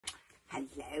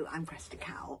Hello, I'm Cressida.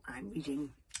 I'm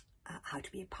reading How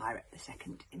to Be a Pirate, the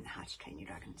second in the How to Train Your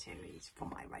Dragon series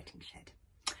from my writing shed.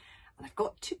 And I've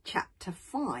got to chapter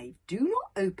 5. Do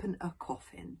not open a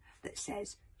coffin that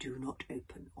says do not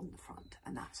open on the front.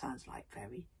 And that sounds like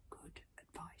very good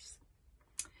advice.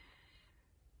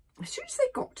 As soon as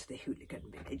they got to the hooligan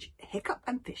village, Hiccup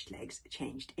and Fishlegs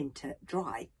changed into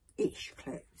dry-ish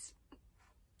clothes.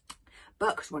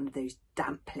 Burke was one of those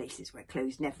damp places where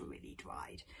clothes never really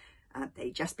dried.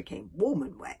 They just became warm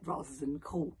and wet rather than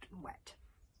cold and wet.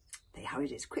 They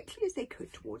hurried as quickly as they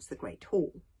could towards the Great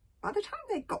Hall. By the time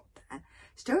they got there,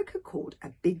 Stoic had called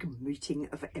a big meeting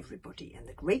of everybody, and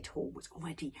the Great Hall was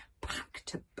already packed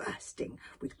to bursting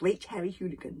with great hairy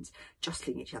hooligans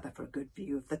jostling each other for a good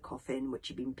view of the coffin, which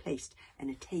had been placed on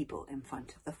a table in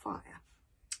front of the fire.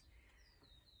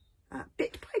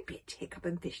 Bit by bit, Hiccup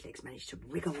and Fishlegs managed to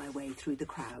wriggle their way through the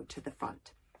crowd to the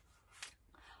front.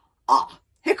 "Ah,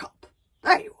 Hiccup,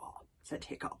 there you are," said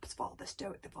Hiccup's father,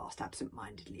 Stoic the Vast,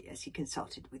 absent-mindedly, as he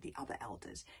consulted with the other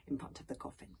elders in front of the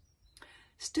coffin.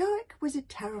 Stoic was a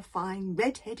terrifying,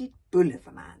 red-headed bull of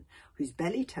a man, whose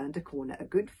belly turned a corner a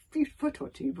good foot or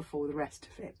two before the rest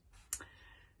of him.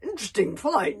 "Interesting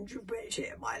find you made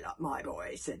here, my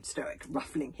boy," said Stoic,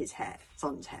 ruffling his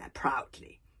son's hair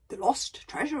proudly. "The lost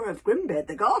treasure of Grimbeard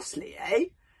the Ghastly, eh?"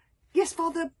 "Yes,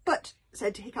 father, but,"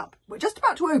 said Hiccup. "We're just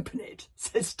about to open it,"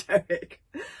 said Stoic.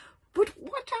 "But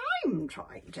what I'm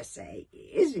trying to say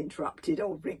is," interrupted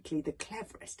old Wrinkly, the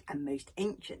cleverest and most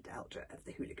ancient elder of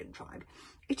the hooligan tribe,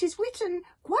 "it is written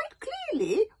quite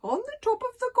clearly on the top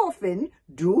of the coffin,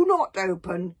 'Do not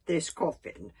open this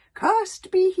coffin. Cursed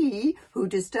be he who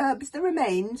disturbs the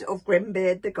remains of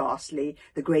Grimbeard the Ghastly,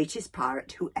 the greatest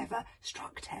pirate who ever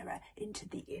struck terror into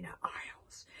the Inner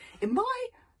Isles. In my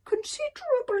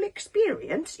considerable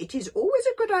experience, it is always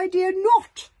a good idea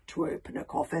not to open a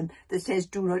coffin that says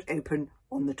do not open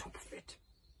on the top of it."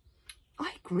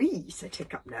 "I agree," said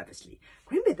Hiccup nervously.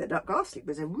 "Grimbeard the Ghastly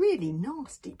was a really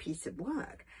nasty piece of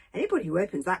work. Anybody who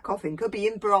opens that coffin could be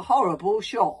in for a horrible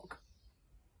shock."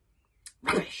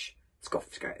 "Rubbish,"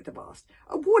 scoffed Stoic the Vast.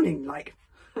 "A warning like..."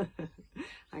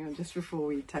 Hang on, just before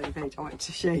we turn the page, I want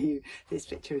to show you this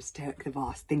picture of Stoic the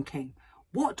Vast thinking,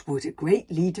 what would a great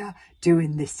leader do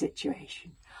in this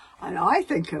situation? And I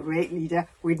think a great leader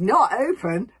would not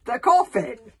open the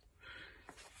coffin.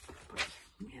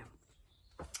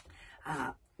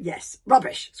 Yeah. Yes,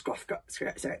 rubbish, scoffed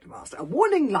Stoic the Vast. "A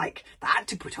warning like that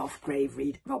to put off grave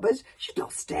robbers should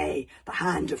not stay the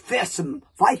hand of fearsome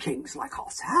Vikings like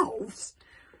ourselves.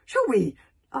 Shall we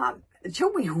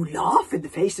who laugh in the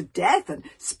face of death and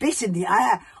spit in the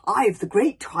eye of the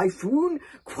great typhoon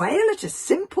quail at a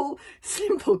simple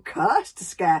curse to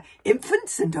scare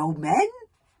infants and old men?"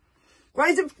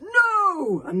 Cries of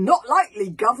 "No, and not likely,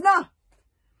 governor."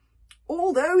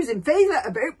 "All those in favour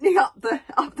of opening up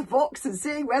the box and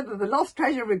seeing whether the lost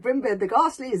treasure of Grimbeard the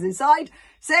Ghastly is inside,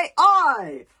 say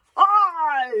aye!"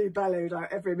 "Aye!" bellowed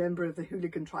out every member of the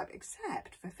hooligan tribe,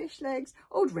 except for Fishlegs,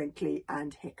 old Wrinkly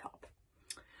and Hiccup.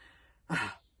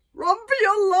 "Run for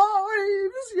your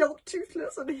lives!" yelped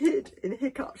Toothless, and hid in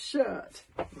Hiccup's shirt.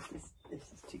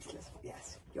 This is Toothless.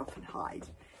 Yes, you often hide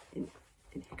in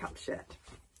Hiccup's shirt.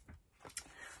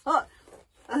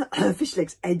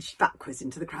 Fishlegs edged backwards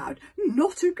into the crowd.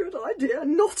 "Not a good idea,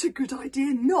 not a good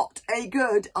idea, not a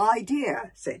good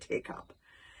idea," said Hiccup.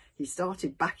 He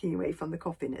started backing away from the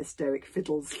coffin as Stoic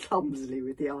fiddled clumsily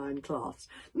with the iron clasp.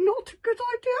 "Not a good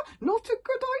idea, not a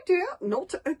good idea,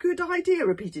 not a good idea,"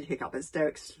 repeated Hiccup as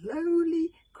Stoic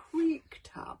slowly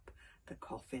creaked up the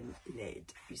coffin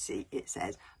lid. You see, it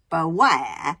says,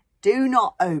 "Beware, do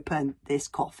not open this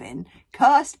coffin.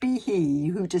 Cursed be he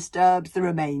who disturbs the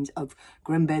remains of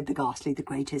Grimbeard the Ghastly, the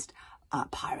greatest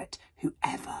pirate who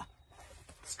ever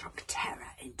struck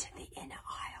terror into the Inner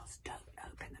Isles. Don't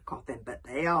open the coffin." But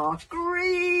they are.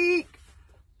 Creak!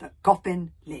 The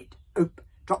coffin lid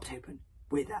dropped open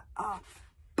with a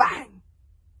bang.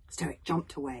 Stoic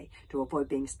jumped away to avoid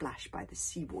being splashed by the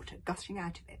seawater gushing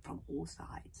out of it from all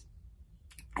sides.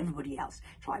 Everybody else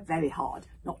tried very hard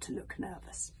not to look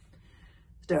nervous.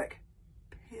 Stoic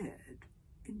peered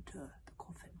into the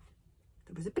coffin.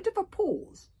 There was a bit of a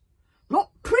pause.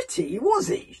 "Not pretty, was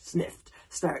he?" sniffed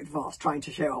Stoic the Vast, trying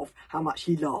to show off how much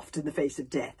he laughed in the face of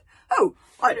death. "Oh,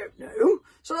 I don't know,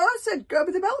 sir," said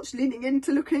Gerber the Belch, leaning in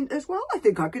to look in as well. "I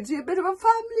think I can see a bit of a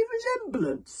family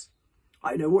resemblance."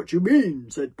 "I know what you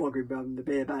mean," said Boggin the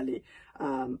Beer Belly,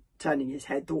 turning his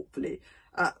head thoughtfully.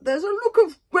 "There's a look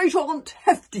of Great-Aunt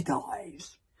Hefty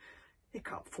Thighs."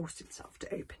 Hiccup forced himself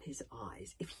to open his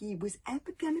eyes. If he was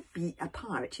ever going to be a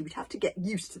pirate, he would have to get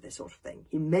used to this sort of thing.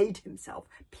 He made himself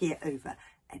peer over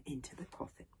and into the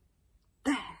coffin.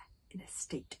 There, in a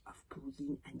state of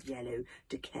green and yellow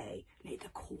decay lay the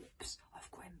corpse of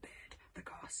Grimbeard the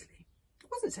Ghastly. It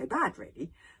wasn't so bad,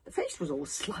 really. The face was all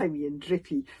slimy and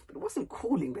drippy, but it wasn't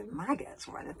crawling with maggots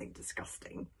or anything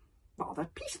disgusting. Rather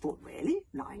peaceful, really,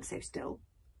 lying so still.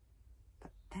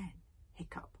 But then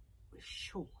Hiccup was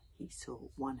sure he saw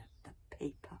one of the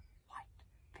paper white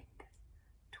fingers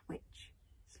twitch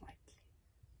slightly.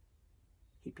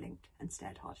 He blinked and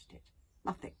stared hard at it.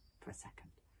 Nothing for a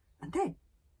second. And then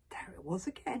there it was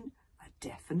again, a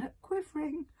definite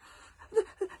quivering.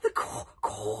 The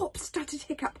corpse, stuttered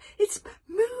Hiccup. It's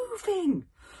moving.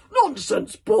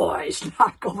 Nonsense, boy,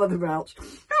 snapped Gobber the Belch.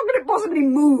 How can it possibly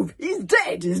move? He's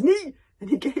dead, isn't he? And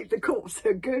he gave the corpse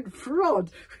a good prod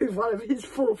with one of his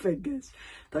forefingers.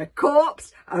 The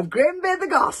corpse of Grimbeard the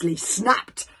Ghastly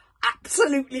snapped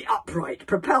absolutely upright,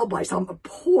 propelled by some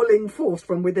appalling force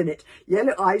from within it.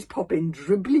 Yellow eyes popping,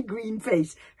 dribbly green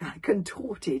face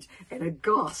contorted in a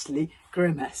ghastly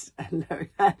grimace. And look,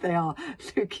 there they are,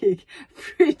 looking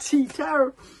pretty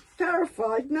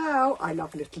terrified now. I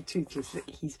love little Toothless. Look,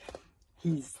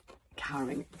 he's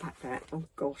cowering back there. Oh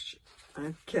gosh.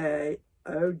 Okay.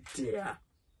 Oh dear.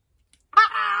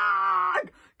 Ah!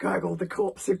 Gurgled the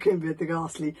corpse of Grimbeard the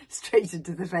Ghastly straight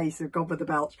into the face of Gobber the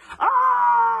Belch.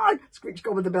 Ah! Screeched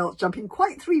Gobber the Belch, jumping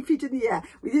quite 3 feet in the air,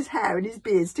 with his hair and his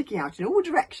beard sticking out in all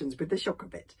directions with the shock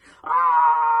of it.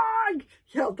 Ah!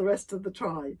 Yelled the rest of the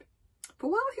tribe. For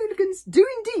while hooligans do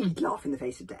indeed laugh in the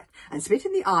face of death and spit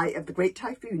in the eye of the great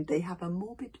typhoon, they have a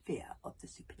morbid fear of the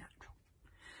supernatural.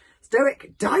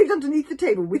 Stoic dived underneath the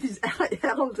table with his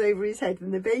arms over his head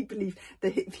in the vague belief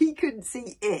that if he couldn't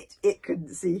see it, it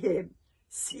couldn't see him.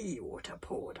 Seawater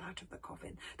poured out of the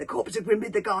coffin. The corpse of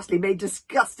Grimbeard the Ghastly made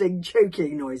disgusting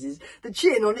choking noises. The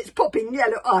chin on its popping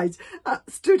yellow eyes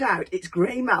stood out. Its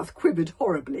grey mouth quivered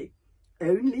horribly.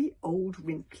 Only old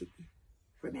Wrinkly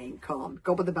remained calm.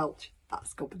 Gobber the Belch.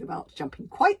 That's Gobber the Belch, jumping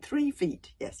quite 3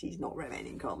 feet. Yes, he's not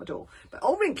remaining calm at all. But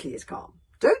old Wrinkly is calm.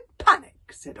 Don't panic,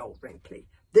 said old Wrinkly.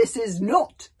 This is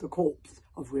not the corpse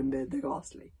of Grimbeard the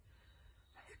Ghastly.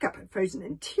 Hiccup had frozen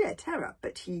in sheer terror,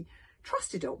 but he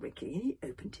trusted old Wrinkly and he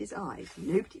opened his eyes.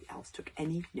 Nobody else took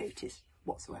any notice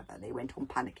whatsoever. They went on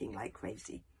panicking like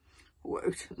crazy.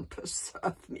 Wotan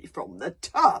preserve me from the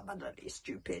terminally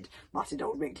stupid, muttered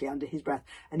old Wrinkly under his breath,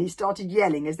 and he started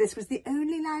yelling as this was the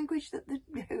only language that the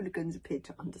hooligans appeared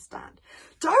to understand.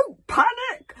 Don't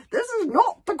panic! This is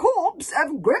not the corpse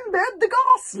of Grimbeard the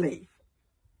Ghastly!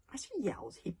 As he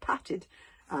yelled, he patted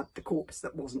the corpse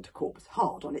that wasn't a corpse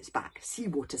hard on its back.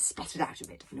 Seawater sputtered out of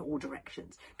it in all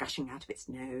directions, gushing out of its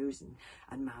nose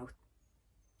and mouth.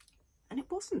 And it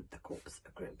wasn't the corpse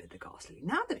of Grimbeard the Ghastly.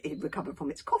 Now that it had recovered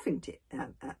from its coughing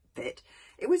fit,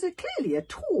 it was clearly a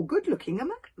tall, good-looking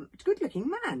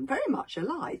man, very much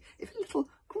alive, if a little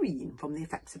green from the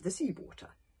effects of the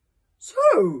seawater.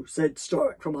 So, said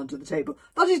Stoic from under the table,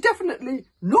 that is definitely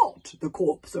not the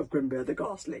corpse of Grimbeard the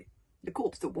Ghastly. The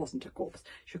corpse that wasn't a corpse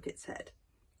shook its head.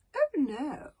 Oh,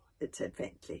 no, it said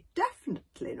faintly.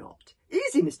 Definitely not.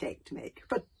 Easy mistake to make,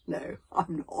 but no,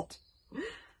 I'm not.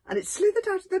 And it slithered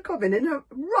out of the coffin in a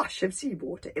rush of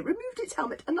seawater. It removed its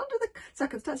helmet and, under the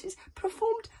circumstances,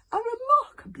 performed a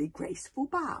remarkably graceful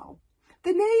bow.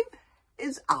 The name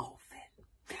is Alvin.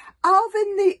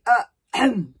 Alvin the,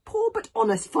 poor but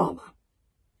honest farmer.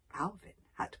 Alvin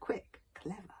had quick,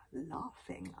 clever,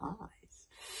 laughing eyes.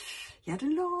 He had a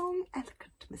long,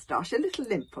 elegant moustache, a little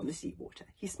limp from the seawater.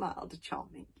 He smiled a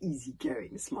charming,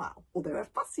 easy-going smile, although a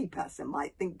fussy person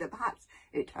might think that perhaps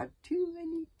it had too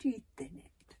many teeth in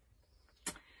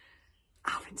it.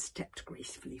 Alvin stepped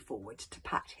gracefully forward to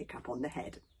pat Hiccup on the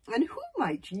head. And who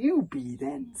might you be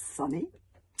then, sonny?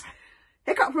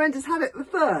 Hiccup Horrendous Habit the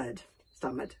Third,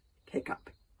 stammered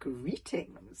Hiccup.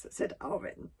 Greetings, said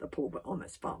Alvin, the poor but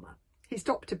honest farmer. He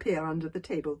stopped to peer under the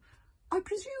table. I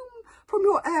presume from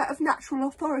your air of natural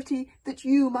authority that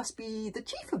you must be the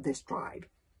chief of this tribe.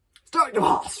 Stoic the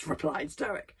Vast, replied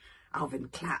Stoic. Alvin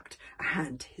clapped a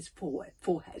hand to his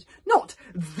forehead. Not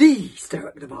the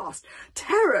Stoic the Vast,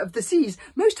 terror of the seas,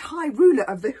 most high ruler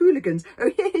of the hooligans. Oh,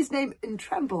 hear his name and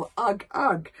tremble, ugh,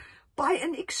 ugh. By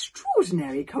an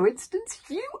extraordinary coincidence,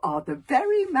 you are the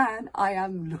very man I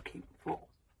am looking for.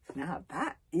 Now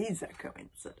that is a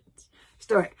coincidence.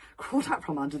 Stoic crawled out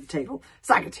from under the table,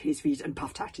 staggered to his feet and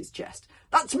puffed out his chest.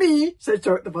 That's me, said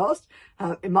Stoic the Vast,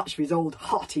 in much of his old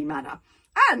hearty manner.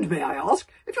 And may I ask,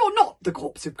 if you're not the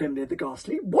corpse of Grimbeard the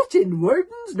Ghastly, what in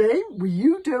Woden's name were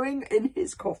you doing in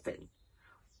his coffin?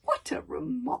 What a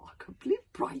remarkably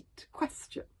bright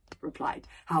question, replied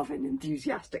Alvin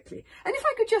enthusiastically. And if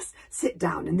I could just sit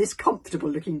down in this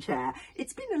comfortable-looking chair,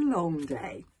 it's been a long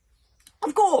day.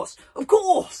 Of course,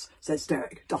 said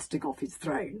Stoic, dusting off his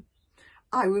throne.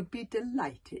 I would be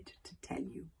delighted to tell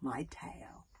you my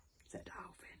tale, said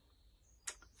Alvin.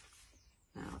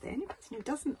 Now, the only person who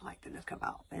doesn't like the look of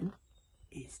Alvin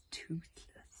is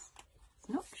Toothless.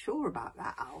 Not sure about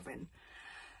that, Alvin.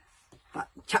 But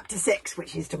chapter 6,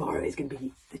 which is tomorrow, is going to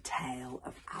be the tale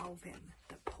of Alvin,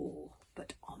 the poor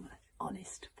but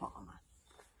honest farmer.